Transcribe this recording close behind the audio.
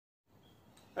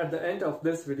At the end of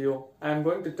this video, I am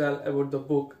going to tell about the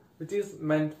book which is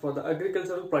meant for the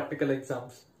agricultural practical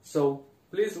exams. So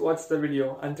please watch the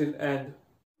video until end.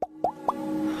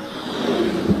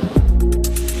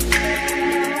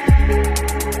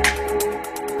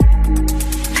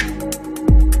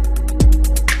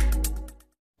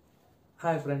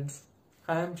 Hi friends,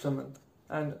 I am Shamant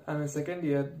and I am a second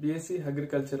year B.Sc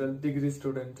agricultural degree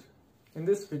student. In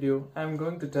this video, I am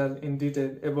going to tell in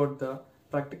detail about the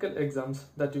practical exams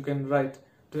that you can write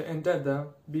to enter the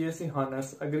B.Sc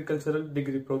Honours Agricultural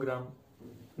degree program.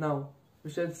 Now,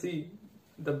 we shall see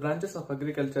the branches of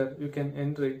agriculture you can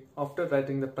enter after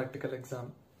writing the practical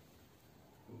exam.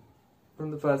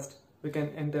 From the first, we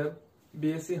can enter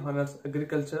B.Sc Honours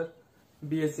Agriculture,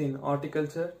 B.Sc in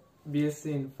Horticulture, B.Sc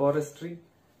in Forestry,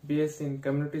 B.Sc in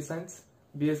Community Science,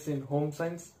 B.Sc in Home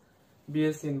Science,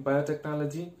 B.Sc in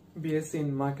Biotechnology, B.Sc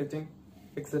in Marketing,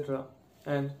 etc.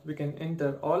 And we can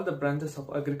enter all the branches of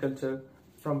agriculture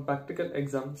from practical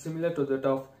exam similar to that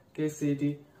of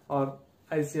KCET or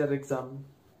ICR exam.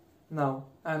 Now,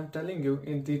 I am telling you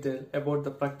in detail about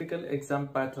the practical exam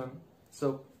pattern,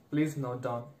 so please note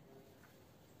down.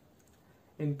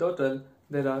 In total,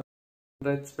 there are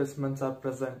 100 specimens are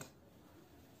present,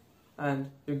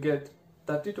 and you get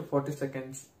 30 to 40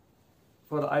 seconds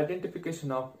for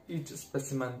identification of each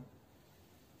specimen.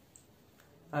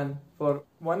 And for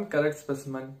one correct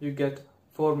specimen, you get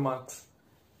 4 marks.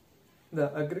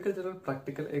 The agricultural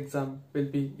practical exam will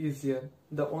be easier.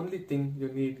 The only thing you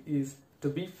need is to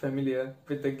be familiar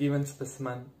with the given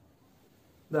specimen.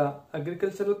 The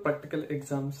agricultural practical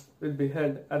exams will be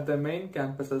held at the main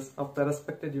campuses of the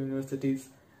respected universities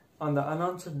on the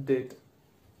announced date.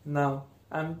 Now,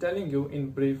 I am telling you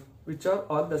in brief which are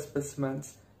all the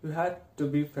specimens you had to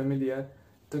be familiar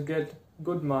to get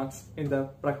good marks in the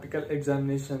practical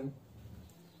examination.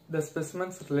 The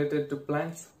specimens related to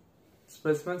plants,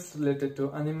 specimens related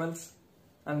to animals,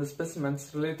 and the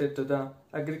specimens related to the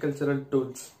agricultural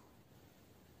tools.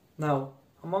 Now,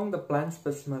 among the plant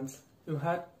specimens, you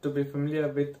had to be familiar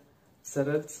with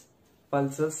cereals,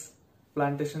 pulses,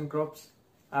 plantation crops,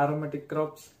 aromatic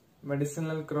crops,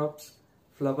 medicinal crops,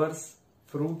 flowers,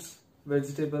 fruits,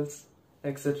 vegetables,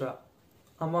 etc.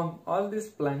 Among all these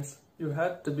plants, you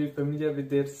had to be familiar with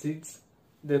their seeds,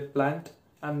 their plant,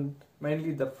 and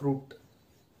mainly the fruit.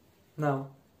 Now,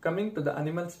 coming to the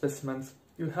animal specimens,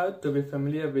 you have to be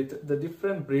familiar with the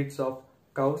different breeds of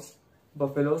cows,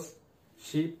 buffaloes,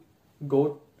 sheep,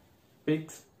 goat,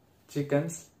 pigs,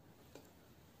 chickens.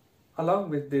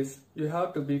 Along with this, you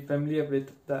have to be familiar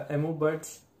with the emu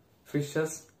birds,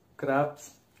 fishes,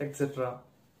 crabs, etc.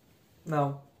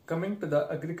 Now, coming to the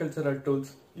agricultural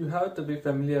tools, you have to be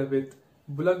familiar with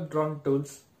bullock-drawn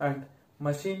tools and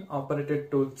machine-operated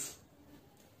tools.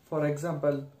 For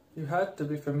example, you have to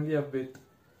be familiar with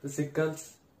the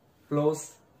sickles,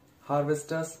 plows,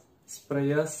 harvesters,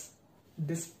 sprayers,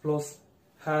 disc plows,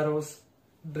 harrows,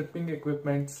 dripping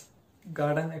equipments,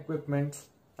 garden equipments,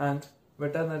 and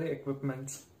veterinary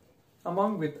equipments.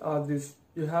 Among with all this,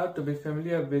 you have to be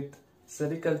familiar with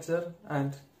sericulture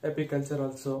and apiculture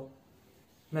also.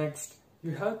 Next,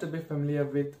 you have to be familiar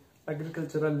with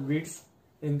agricultural weeds,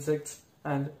 insects,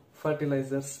 and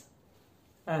fertilizers.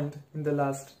 And in the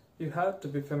last, you have to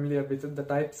be familiar with the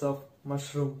types of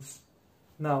mushrooms.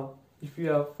 Now, if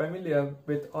you are familiar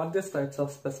with all these types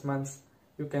of specimens,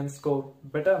 you can score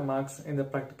better marks in the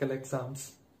practical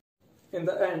exams. In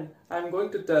the end, I am going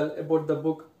to tell about the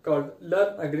book called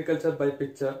Learn Agriculture by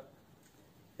Picture.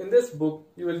 In this book,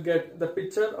 you will get the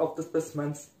picture of the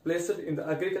specimens placed in the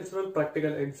agricultural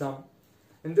practical exam.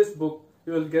 In this book,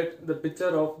 you will get the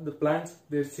picture of the plants,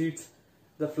 their seeds,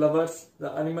 the flowers, the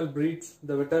animal breeds,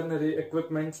 the veterinary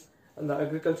equipments, and the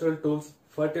agricultural tools,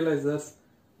 fertilizers,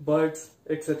 birds,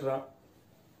 etc.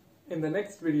 In the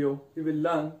next video, you will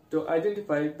learn to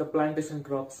identify the plantation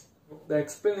crops. The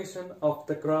explanation of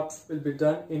the crops will be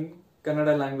done in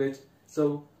Kannada language.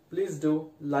 So please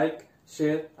do like,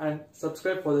 share and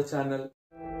subscribe for the channel.